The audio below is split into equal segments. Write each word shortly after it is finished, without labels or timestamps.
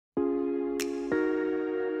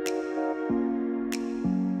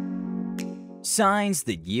Signs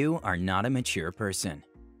that you are not a mature person.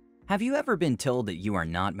 Have you ever been told that you are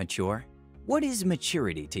not mature? What is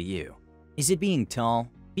maturity to you? Is it being tall,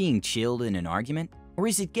 being chilled in an argument, or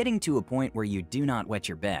is it getting to a point where you do not wet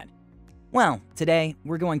your bed? Well, today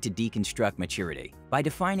we're going to deconstruct maturity by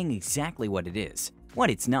defining exactly what it is, what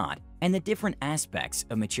it's not, and the different aspects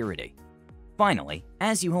of maturity. Finally,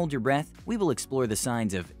 as you hold your breath, we will explore the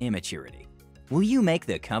signs of immaturity. Will you make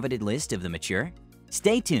the coveted list of the mature?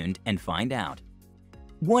 Stay tuned and find out.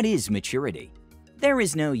 What is maturity? There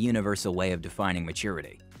is no universal way of defining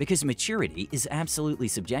maturity because maturity is absolutely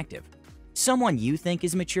subjective. Someone you think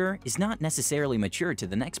is mature is not necessarily mature to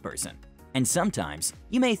the next person. And sometimes,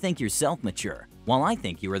 you may think yourself mature, while I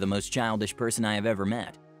think you are the most childish person I have ever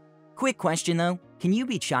met. Quick question though, can you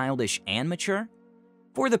be childish and mature?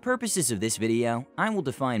 For the purposes of this video, I will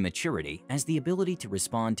define maturity as the ability to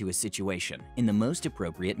respond to a situation in the most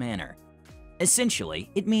appropriate manner. Essentially,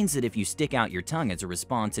 it means that if you stick out your tongue as a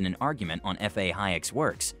response in an argument on F.A. Hayek's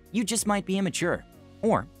works, you just might be immature.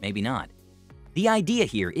 Or maybe not. The idea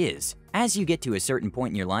here is, as you get to a certain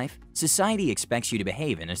point in your life, society expects you to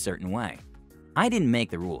behave in a certain way. I didn't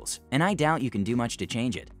make the rules, and I doubt you can do much to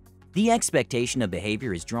change it. The expectation of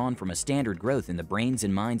behavior is drawn from a standard growth in the brains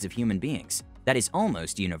and minds of human beings that is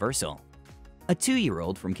almost universal. A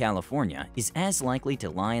 2-year-old from California is as likely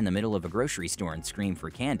to lie in the middle of a grocery store and scream for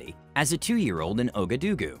candy as a 2-year-old in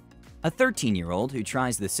Ouagadougou. A 13-year-old who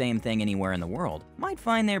tries the same thing anywhere in the world might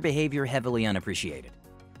find their behavior heavily unappreciated.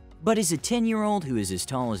 But is a 10-year-old who is as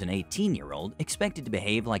tall as an 18-year-old expected to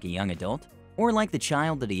behave like a young adult, or like the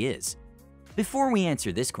child that he is? Before we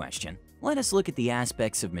answer this question, let us look at the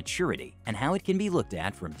aspects of maturity and how it can be looked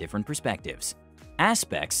at from different perspectives.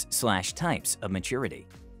 Aspects/types of maturity.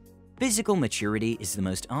 Physical maturity is the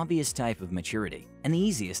most obvious type of maturity and the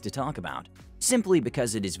easiest to talk about, simply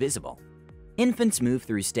because it is visible. Infants move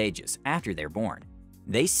through stages after they're born.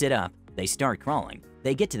 They sit up, they start crawling,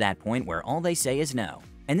 they get to that point where all they say is no,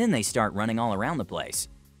 and then they start running all around the place.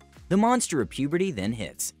 The monster of puberty then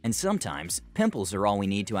hits, and sometimes pimples are all we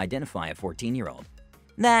need to identify a 14-year-old.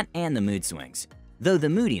 That and the mood swings, though the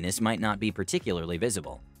moodiness might not be particularly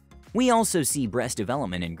visible. We also see breast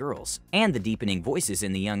development in girls and the deepening voices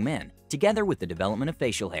in the young men, together with the development of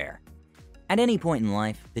facial hair. At any point in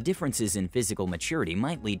life, the differences in physical maturity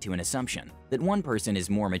might lead to an assumption that one person is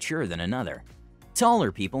more mature than another.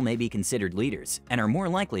 Taller people may be considered leaders and are more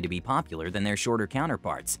likely to be popular than their shorter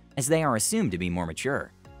counterparts, as they are assumed to be more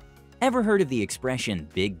mature. Ever heard of the expression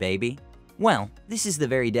big baby? Well, this is the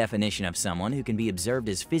very definition of someone who can be observed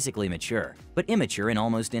as physically mature, but immature in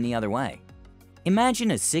almost any other way. Imagine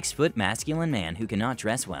a 6-foot masculine man who cannot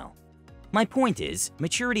dress well. My point is,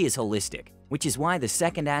 maturity is holistic, which is why the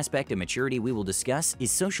second aspect of maturity we will discuss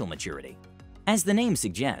is social maturity. As the name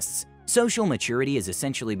suggests, social maturity is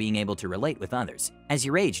essentially being able to relate with others, as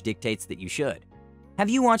your age dictates that you should. Have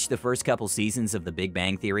you watched the first couple seasons of The Big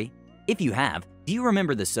Bang Theory? If you have, do you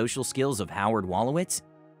remember the social skills of Howard Wolowitz?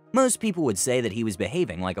 Most people would say that he was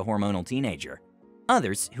behaving like a hormonal teenager.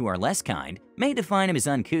 Others, who are less kind, may define him as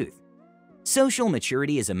uncouth. Social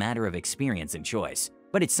maturity is a matter of experience and choice,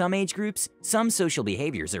 but at some age groups, some social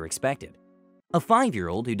behaviors are expected. A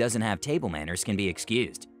 5-year-old who doesn't have table manners can be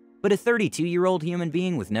excused, but a 32-year-old human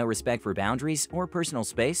being with no respect for boundaries or personal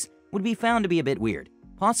space would be found to be a bit weird,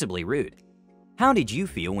 possibly rude. How did you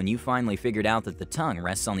feel when you finally figured out that the tongue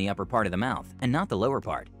rests on the upper part of the mouth and not the lower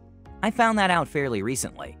part? I found that out fairly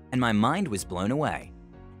recently, and my mind was blown away.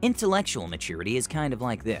 Intellectual maturity is kind of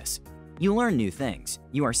like this. You learn new things.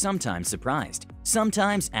 You are sometimes surprised,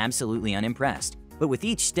 sometimes absolutely unimpressed, but with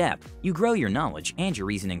each step, you grow your knowledge and your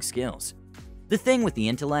reasoning skills. The thing with the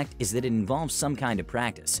intellect is that it involves some kind of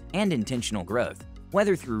practice and intentional growth,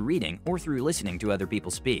 whether through reading or through listening to other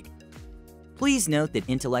people speak. Please note that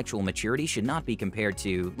intellectual maturity should not be compared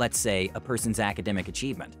to, let's say, a person's academic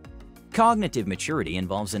achievement. Cognitive maturity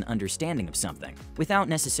involves an understanding of something without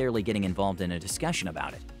necessarily getting involved in a discussion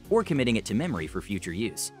about it or committing it to memory for future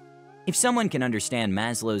use. If someone can understand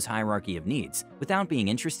Maslow's hierarchy of needs without being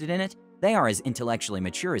interested in it, they are as intellectually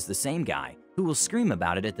mature as the same guy who will scream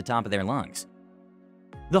about it at the top of their lungs.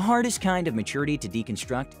 The hardest kind of maturity to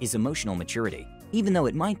deconstruct is emotional maturity, even though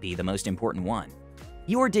it might be the most important one.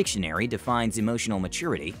 Your dictionary defines emotional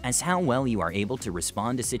maturity as how well you are able to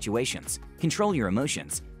respond to situations, control your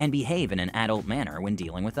emotions, and behave in an adult manner when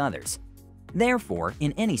dealing with others. Therefore,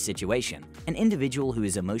 in any situation, an individual who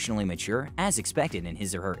is emotionally mature, as expected in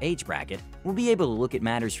his or her age bracket, will be able to look at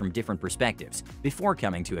matters from different perspectives before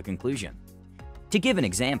coming to a conclusion. To give an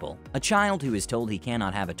example, a child who is told he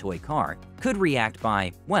cannot have a toy car could react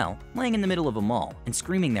by, well, laying in the middle of a mall and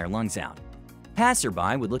screaming their lungs out.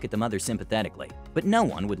 Passerby would look at the mother sympathetically, but no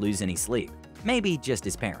one would lose any sleep. maybe just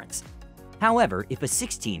as parents. However, if a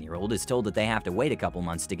 16-year-old is told that they have to wait a couple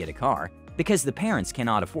months to get a car because the parents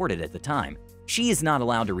cannot afford it at the time, she is not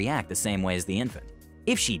allowed to react the same way as the infant.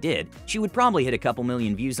 If she did, she would probably hit a couple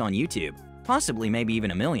million views on YouTube, possibly maybe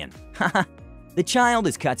even a million. Haha. The child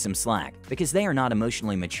is cut some slack because they are not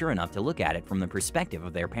emotionally mature enough to look at it from the perspective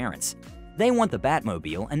of their parents. They want the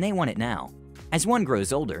Batmobile and they want it now. As one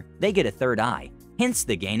grows older, they get a third eye, hence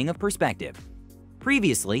the gaining of perspective.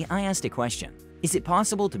 Previously, I asked a question. Is it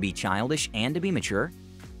possible to be childish and to be mature?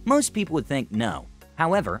 Most people would think no.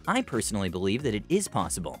 However, I personally believe that it is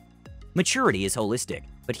possible. Maturity is holistic,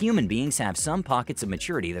 but human beings have some pockets of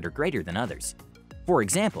maturity that are greater than others. For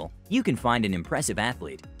example, you can find an impressive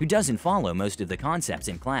athlete who doesn't follow most of the concepts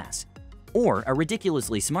in class, or a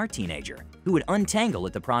ridiculously smart teenager who would untangle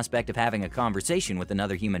at the prospect of having a conversation with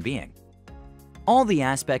another human being. All the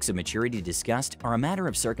aspects of maturity discussed are a matter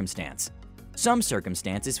of circumstance. Some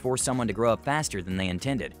circumstances force someone to grow up faster than they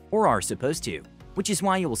intended or are supposed to, which is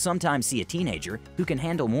why you will sometimes see a teenager who can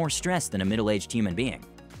handle more stress than a middle-aged human being.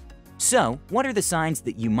 So, what are the signs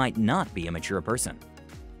that you might not be a mature person?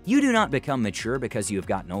 You do not become mature because you have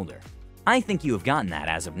gotten older. I think you have gotten that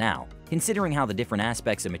as of now, considering how the different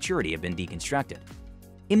aspects of maturity have been deconstructed.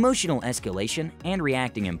 Emotional escalation and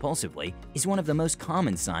reacting impulsively is one of the most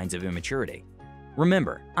common signs of immaturity.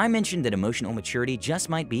 Remember, I mentioned that emotional maturity just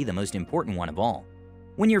might be the most important one of all.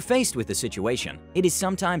 When you're faced with a situation, it is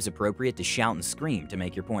sometimes appropriate to shout and scream to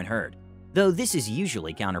make your point heard, though this is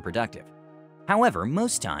usually counterproductive. However,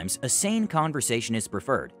 most times, a sane conversation is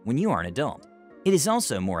preferred when you are an adult. It is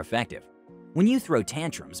also more effective. When you throw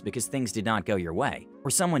tantrums because things did not go your way or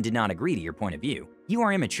someone did not agree to your point of view, you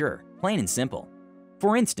are immature, plain and simple.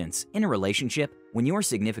 For instance, in a relationship, when your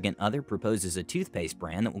significant other proposes a toothpaste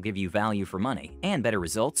brand that will give you value for money and better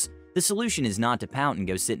results, the solution is not to pout and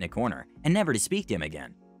go sit in a corner and never to speak to him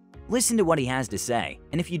again. Listen to what he has to say,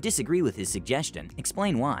 and if you disagree with his suggestion,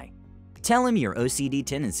 explain why. Tell him your OCD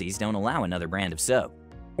tendencies don't allow another brand of soap,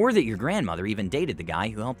 or that your grandmother even dated the guy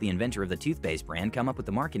who helped the inventor of the toothpaste brand come up with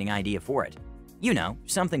the marketing idea for it. You know,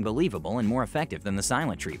 something believable and more effective than the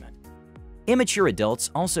silent treatment. Immature adults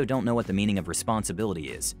also don't know what the meaning of responsibility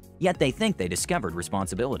is, yet they think they discovered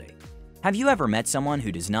responsibility. Have you ever met someone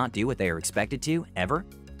who does not do what they are expected to, ever?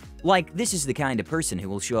 Like, this is the kind of person who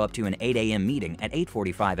will show up to an 8 a.m. meeting at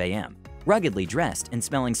 8:45 a.m., ruggedly dressed and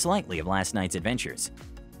smelling slightly of last night's adventures.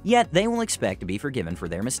 Yet they will expect to be forgiven for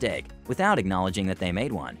their mistake without acknowledging that they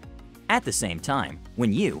made one. At the same time,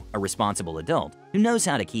 when you, a responsible adult who knows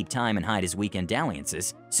how to keep time and hide his weekend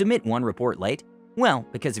dalliances, submit one report late, well,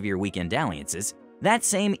 because of your weekend dalliances, that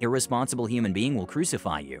same irresponsible human being will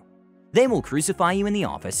crucify you. They will crucify you in the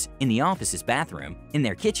office's bathroom, in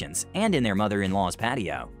their kitchens, and in their mother-in-law's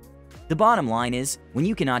patio. The bottom line is, when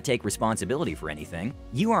you cannot take responsibility for anything,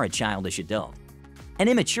 you are a childish adult. An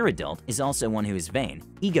immature adult is also one who is vain,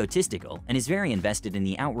 egotistical, and is very invested in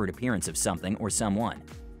the outward appearance of something or someone.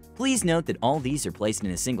 Please note that all these are placed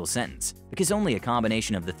in a single sentence, because only a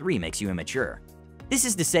combination of the three makes you immature. This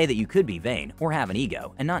is to say that you could be vain or have an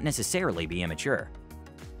ego and not necessarily be immature.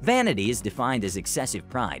 Vanity is defined as excessive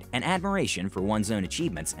pride and admiration for one's own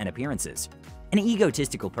achievements and appearances. An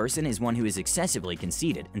egotistical person is one who is excessively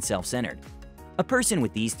conceited and self-centered. A person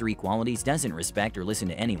with these three qualities doesn't respect or listen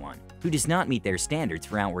to anyone who does not meet their standards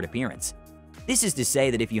for outward appearance. This is to say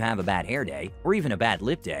that if you have a bad hair day, or even a bad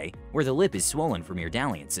lip day, where the lip is swollen from your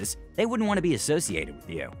dalliances, they wouldn't want to be associated with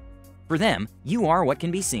you. For them, you are what can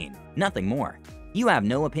be seen, nothing more. You have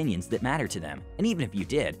no opinions that matter to them, and even if you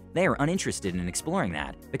did, they are uninterested in exploring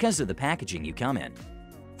that because of the packaging you come in.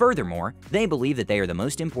 Furthermore, they believe that they are the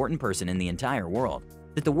most important person in the entire world,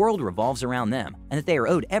 that the world revolves around them, and that they are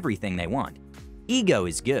owed everything they want. Ego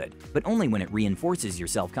is good, but only when it reinforces your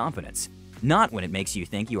self-confidence, not when it makes you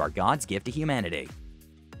think you are God's gift to humanity.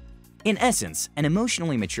 In essence, an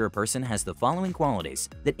emotionally mature person has the following qualities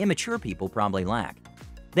that immature people probably lack.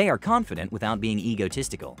 They are confident without being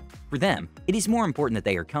egotistical. For them, it is more important that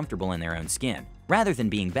they are comfortable in their own skin, rather than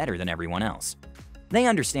being better than everyone else. They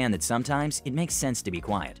understand that sometimes it makes sense to be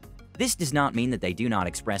quiet. This does not mean that they do not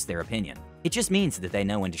express their opinion. It just means that they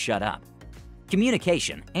know when to shut up.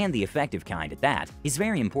 Communication, and the effective kind at that, is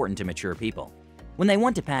very important to mature people. When they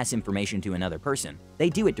want to pass information to another person, they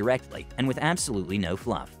do it directly and with absolutely no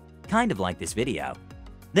fluff, kind of like this video.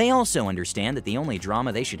 They also understand that the only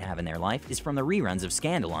drama they should have in their life is from the reruns of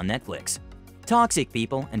Scandal on Netflix. Toxic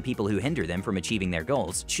people and people who hinder them from achieving their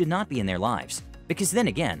goals should not be in their lives, because then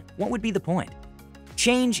again, what would be the point?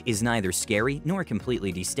 Change is neither scary nor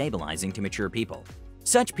completely destabilizing to mature people.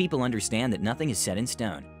 Such people understand that nothing is set in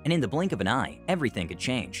stone, and in the blink of an eye, everything could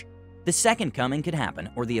change. The second coming could happen,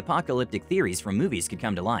 or the apocalyptic theories from movies could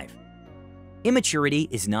come to life. Immaturity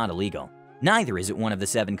is not illegal. Neither is it one of the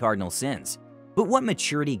 7 cardinal sins. But what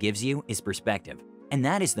maturity gives you is perspective, and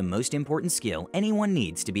that is the most important skill anyone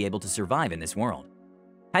needs to be able to survive in this world.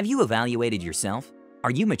 Have you evaluated yourself?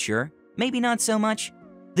 Are you mature? Maybe not so much?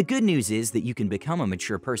 The good news is that you can become a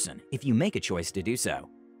mature person if you make a choice to do so.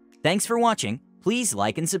 Thanks for watching. Please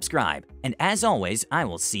like and subscribe, and as always, I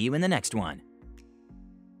will see you in the next one.